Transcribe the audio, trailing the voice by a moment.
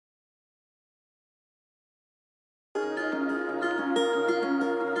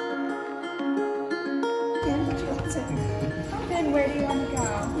where do you want to go?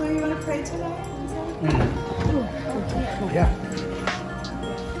 Where do you want to pray tonight? Yeah.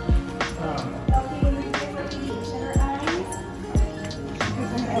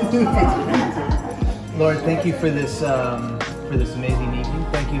 Lord, thank you for this amazing evening.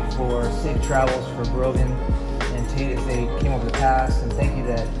 Thank you for safe travels for Brogan and Tate as they came over the pass, and thank you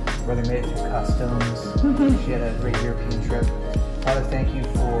that Brother made it through customs. She had a great European trip. Father, thank you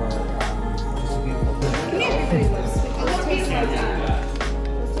for just a beautiful trip.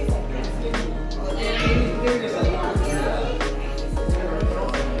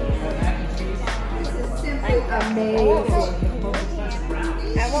 Amazing.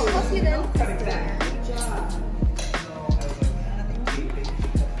 I won't help you then.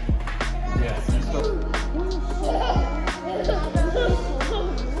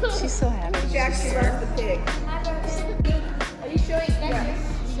 She's so happy. Jackson loves the pig. Are you showing that?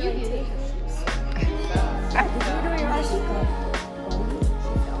 Yeah. You do.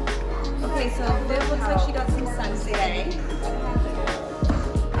 Okay, so Viv looks like she got some sun today.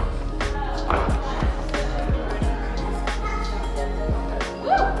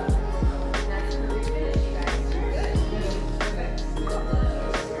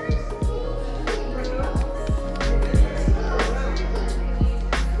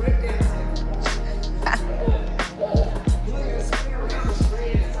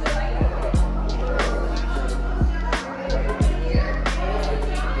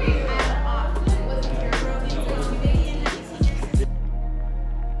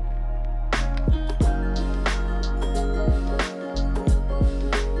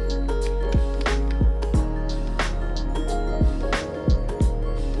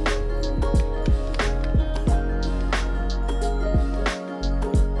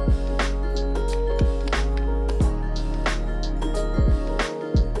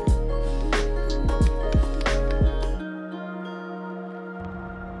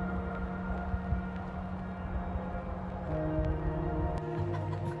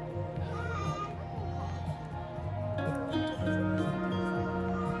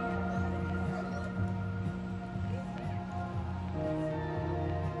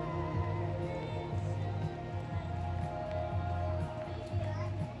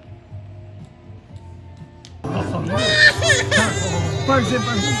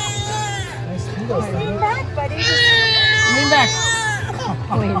 Lean back, buddy. Lean back.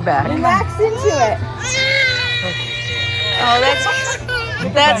 Lean back. Relax into it. Oh,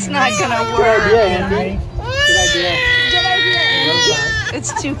 that's not gonna work. Good idea, Andy. Good idea. Good idea.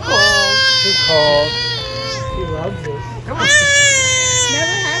 It's too cold. Too cold. He loves it. Come on.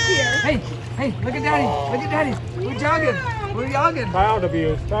 Never happier. Hey, look at Daddy. Look at Daddy. We're jogging. We're jogging. Proud of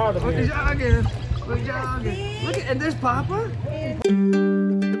you. Proud of We're you. jogging. We're jogging. Look at, and there's Papa.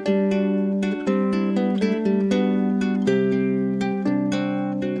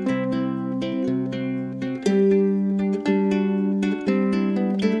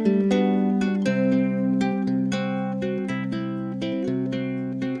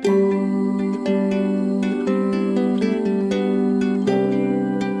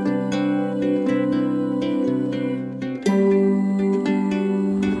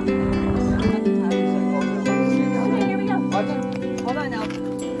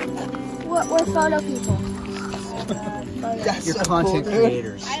 We're photo people. You're content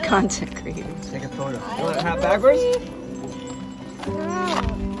creators. Content creators. Take a photo. You want to have backwards?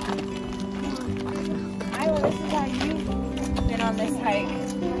 Isla, this is how you've been on this hike.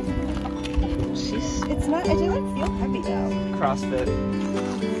 It's not, I do like feel heavy though. CrossFit.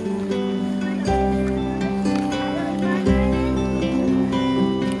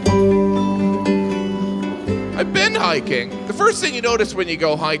 I've been hiking. The first thing you notice when you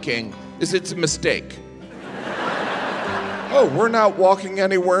go hiking is it's a mistake. Oh, we're not walking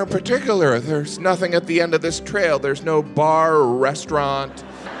anywhere in particular. There's nothing at the end of this trail. There's no bar or restaurant.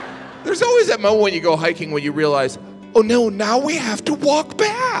 There's always that moment when you go hiking when you realize, oh no, now we have to walk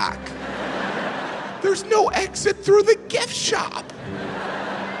back. There's no exit through the gift shop.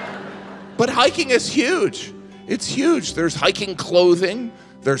 But hiking is huge. It's huge. There's hiking clothing.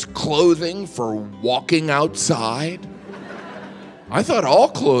 There's clothing for walking outside. I thought all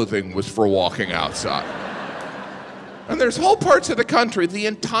clothing was for walking outside. And there's whole parts of the country, the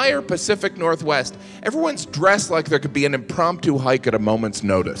entire Pacific Northwest, everyone's dressed like there could be an impromptu hike at a moment's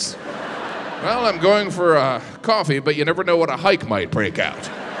notice. Well, I'm going for a coffee, but you never know what a hike might break out.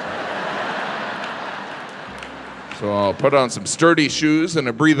 So I'll put on some sturdy shoes and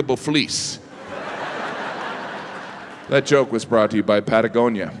a breathable fleece. That joke was brought to you by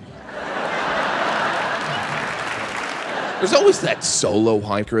Patagonia. There's always that solo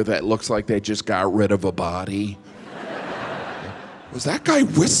hiker that looks like they just got rid of a body. Was that guy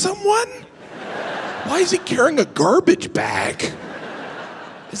with someone? Why is he carrying a garbage bag?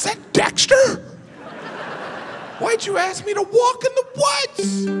 Is that Dexter? Why'd you ask me to walk in the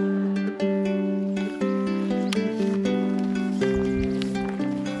woods?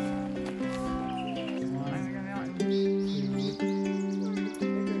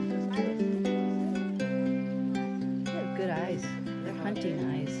 They have good eyes. They're hunting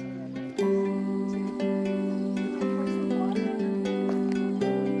eyes.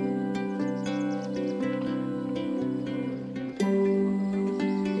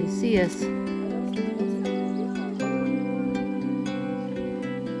 They see us.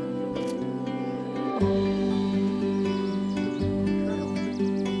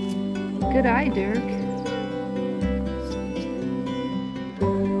 Good eye, Dirk.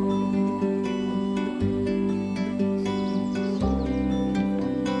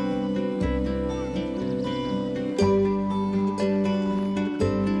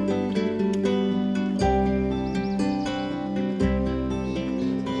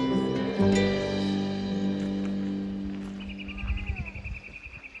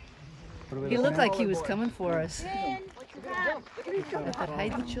 He looked like he was coming for us. At that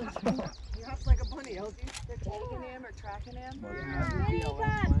hiding children. You have like a bunny, LG. They're taking him or tracking him.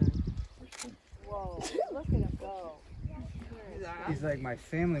 Whoa, look at him go. He's like, my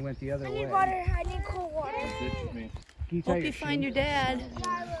family went the other way. I need cold water. Can you tie Hope your you find shoe? your dad.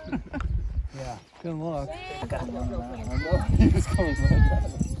 Yeah, good luck.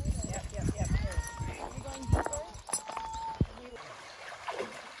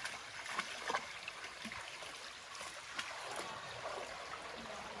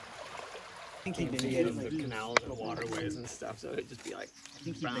 I think he'd be in the canals and the waterways and stuff, so it'd just be like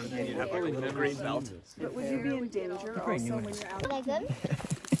brown, and you'd have like a little green belt. But would you be in danger also when you're out? Am I good?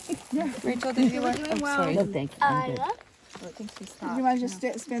 Rachel, did you want? Oh, sorry. No, thank you. I'm good. You want to just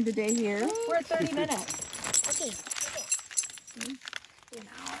spend the day here? We're at 30 minutes. Okay.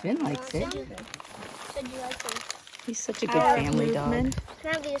 Finn likes it. Said you like them. He's such a good family dog. Can I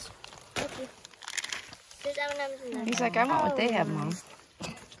have these? Thank you. There's M&M's in there. He's like, I want what they have, Mom.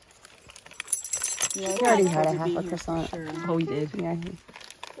 Yeah, He already had a half a croissant. Oh, he did. Yeah.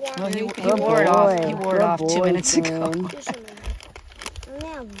 Yeah. Well, he Good wore it off. boy. He wore it Good off 2 boy, minutes ago. Finn. Do some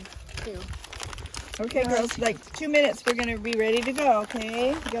now. Two. Okay, girls, like 2 minutes. We're gonna be ready to go. Okay,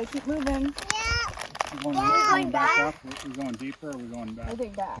 you gotta keep moving. We're going back. We're going deeper or we're going back? I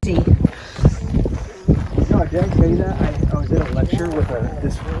think back. No, did I tell you that? I was at a lecture with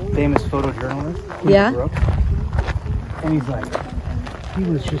this famous photojournalist. Yeah? Brooks, and he's like, he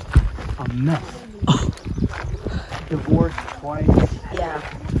was just a mess. Divorced twice. Yeah.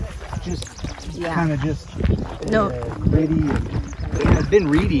 Just Yeah. kind of just No. gritty. And I've been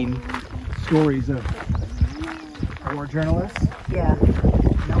reading stories of war journalists. Yeah.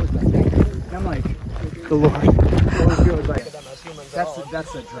 That was my thing. And I'm like, the Lord was like,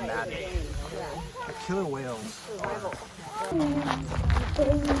 that's a dramatic. Killer whales.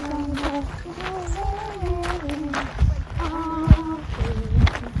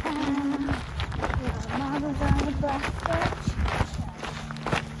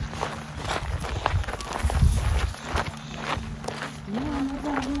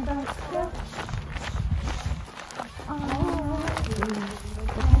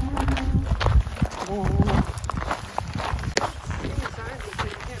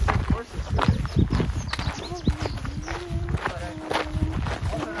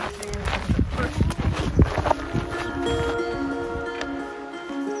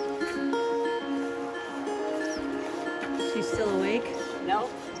 She's still awake? No.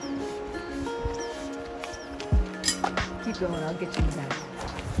 Keep going. I'll get you back.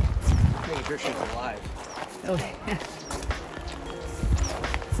 Making sure she's alive. Oh,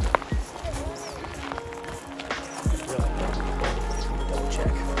 Double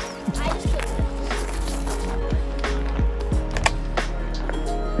check. I just can't.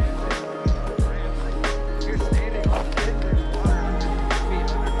 You're standing on the edge, there's water under your feet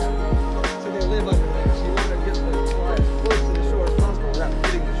under there. So they live under there. So you want to get the fly as close to the shore as possible without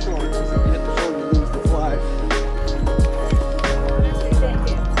hitting the shore. Because if you hit the shore, you lose the fly.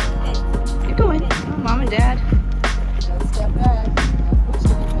 keep going. Mom and Dad. Step back.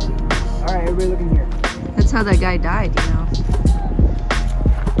 All right, everybody looking here. That's how that guy died, you know.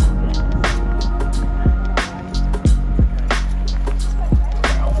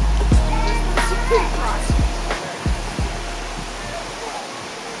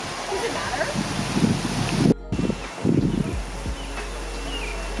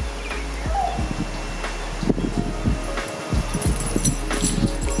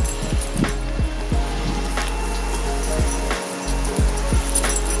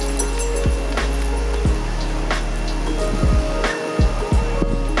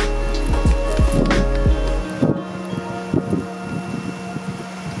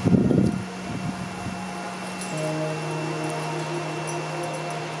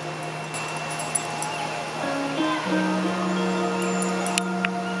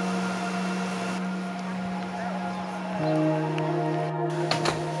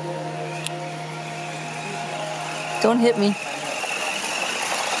 Don't hit me.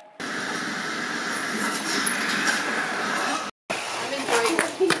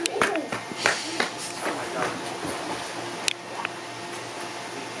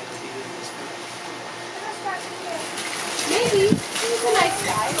 Maybe. He's a nice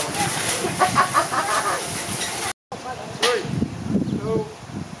guy. 3, 2,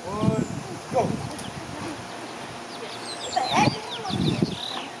 1, go.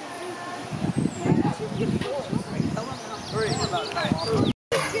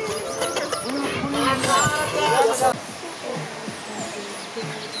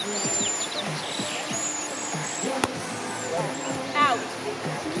 Out.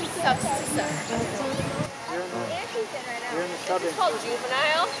 Sucks to suck. It's called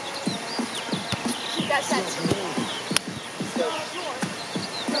juvenile. That's that to me.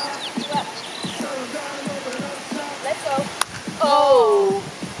 Let's go. Oh,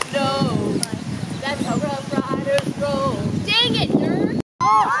 no. That's how Rough Riders roll. Dang it, nerd.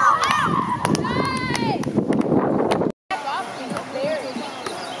 Oh, nice. Back off, please. There.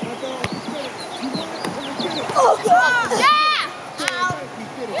 Oh, God. Yeah.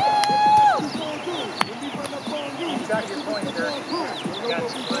 Back your point, Dirk. Got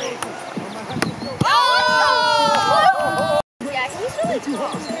your break. Oh! Yeah, he's really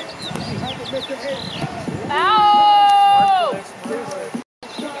tall. Ow!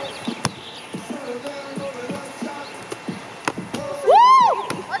 Woo!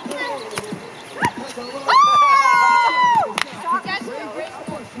 What's this? Oh! That's great.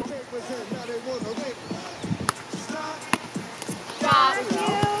 Drop you,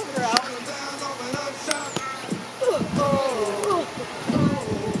 girl.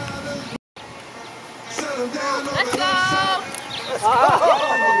 Let's go!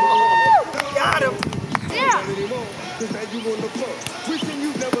 Got him! Yeah!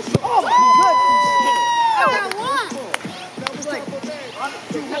 Oh, I got one! it's like,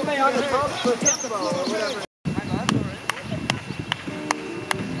 somebody on the top for football or whatever.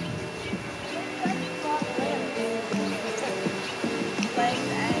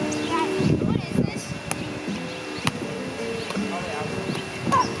 Dad, what is this?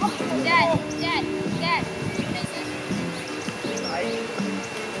 He can't do that!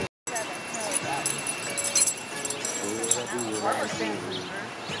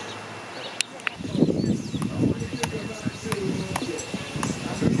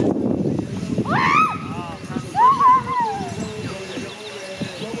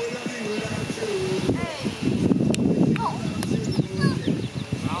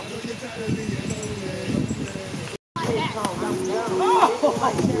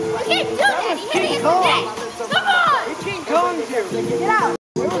 He hit it in the neck! Come on! He King Kong's you! Get out!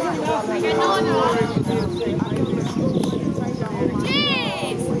 I got no other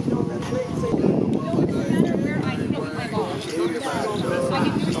Jeez!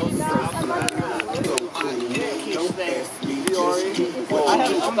 I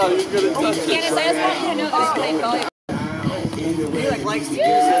thought he was going to touch it. Candace, I just want you to know that I played volleyball. He like likes to use it.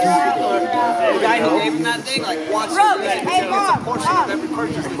 The guy who gave him that thing like wants to use it. It's a portion of every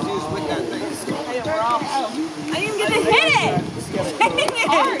purchase that's used with that thing. I didn't even get to hit it! Dang it!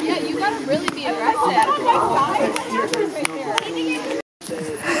 Yeah, you gotta really be aggressive.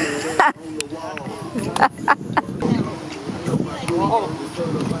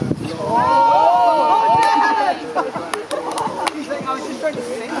 I was just trying to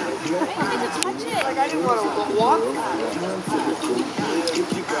sing. I didn't touch it. Like I didn't want to walk.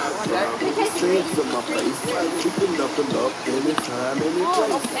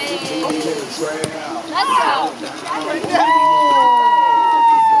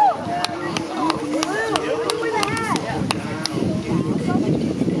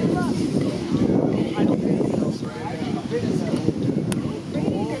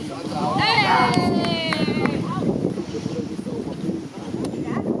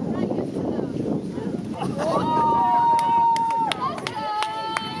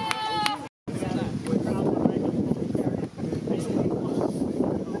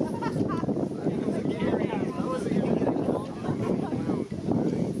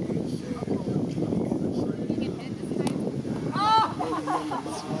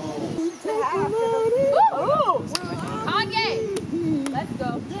 Let's go. Let's go.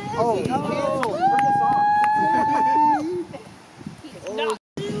 Oh, no. Bring us off.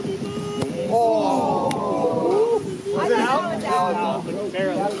 Oh. Was it out? No,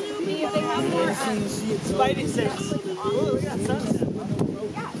 barely. See if they have more. Spidey sense. Oh, we got sunset.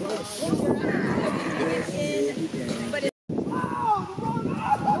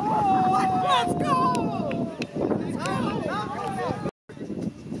 Let's go!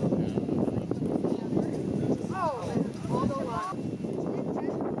 Oh.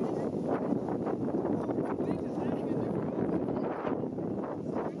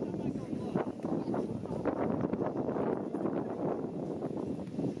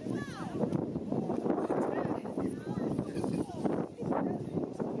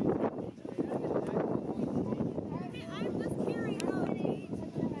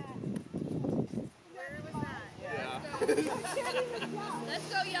 Let's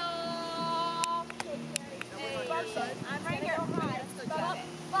go, y'all. Hey, I'm right here. Let's go jump it.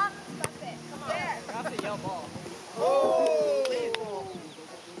 Bump it. Come on. There. Drop the yellow ball. Oh!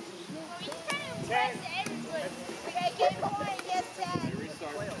 You kind of press everybody. Okay, get point. Yes, Dad.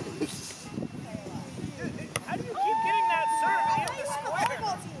 How do you keep getting that serve in the square?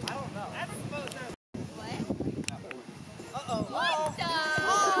 I don't know. That's supposed to. What? Uh-oh. What the?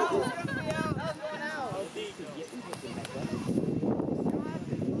 Oh, it's going to be out. That was going out.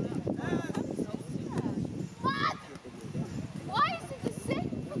 What? Why is it the same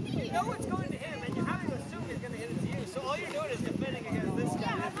thing? You know it's going to him, and you have to assume he's going to hit it to you. So all you're doing is defending against this guy.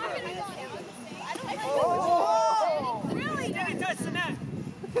 Yeah, I'm not going to go him. I don't like Oh! Really? Did he touch the net?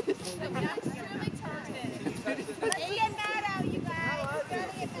 That's really targeted. Let's get that out, you guys.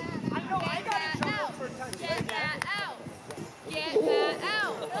 Let's get that out. I know, I got in trouble for touching Get the net. that out. Get that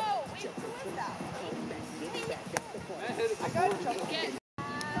out. No, wait, who is that? I got in trouble. Get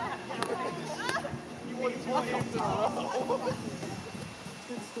You won 2 games in a row.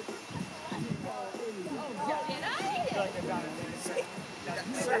 Get out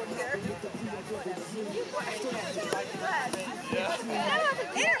of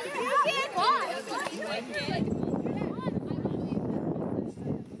here.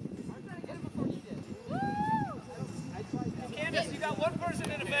 Candace, you got one person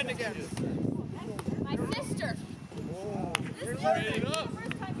to defend against. My sister. You're loading it up.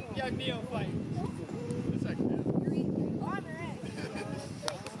 Young neophyte.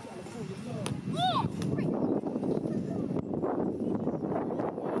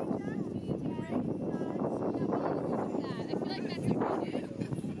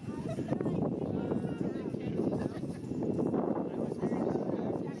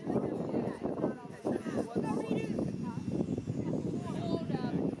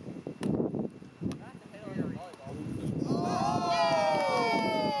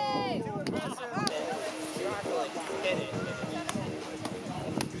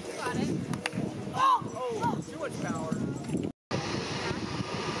 Too much power.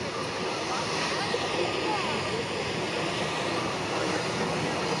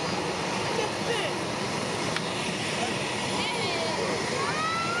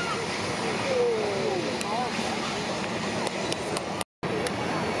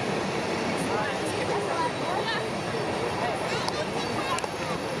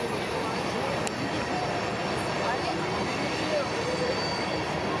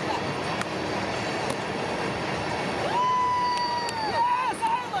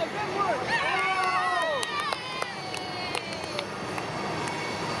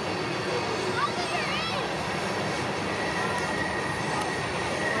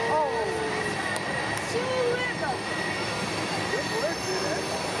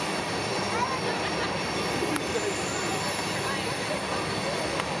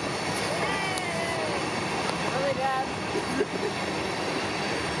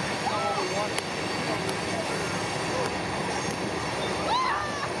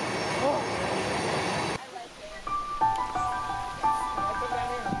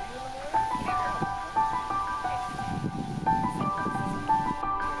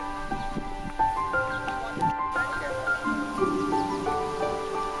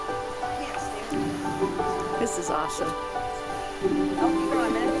 This is awesome.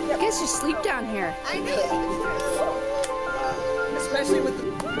 I guess you sleep down here. I know. Especially with the...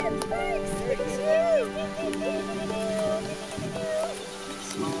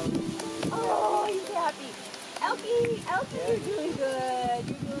 Oh, he's happy. Elkie, you're doing good.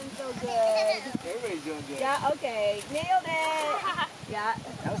 You're doing so good. Everybody's doing good. Yeah, okay. Nailed it. Yeah.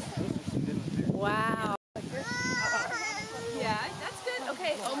 Wow. Yeah, that's good.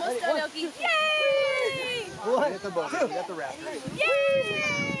 Okay, almost done, Elkie. Yay! What? Get the boat. Get the raft.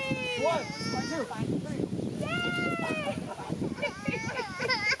 Yay! 1,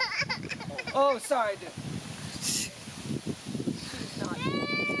 2. Oh, sorry, dude.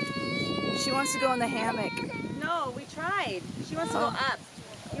 She wants to go in the hammock. No, we tried. She wants to go up.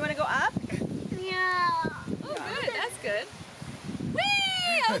 You want to go up? Yeah. Oh, good. That's good.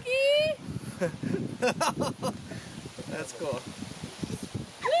 Whee, Elkie! That's cool.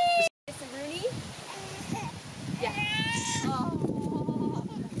 Whee! It's a Rooney. Yeah. Oh.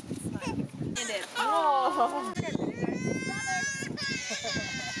 And it. Oh.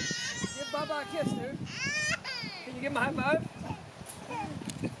 Give Baba a kiss, dude. Can you give him a high five?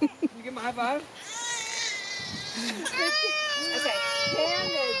 Can you give him a high five? Okay.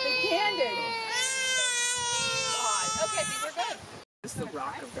 Candid. The candid. Okay, we're good. This is the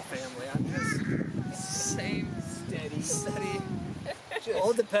rock of the family. I'm just same, steady.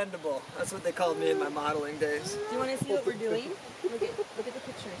 All dependable. That's what they called me in my modeling days. Do you want to see what we're doing? Look at the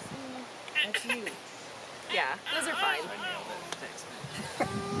pictures. That's you. Yeah, those are fine. Thanks, man.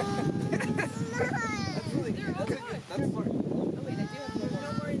 That's really good. That's good. That's fun. Oh wait, I do have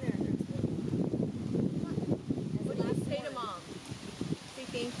no more in there. What do you say to mom? Say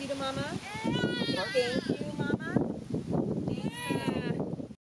thank you to mama. Thank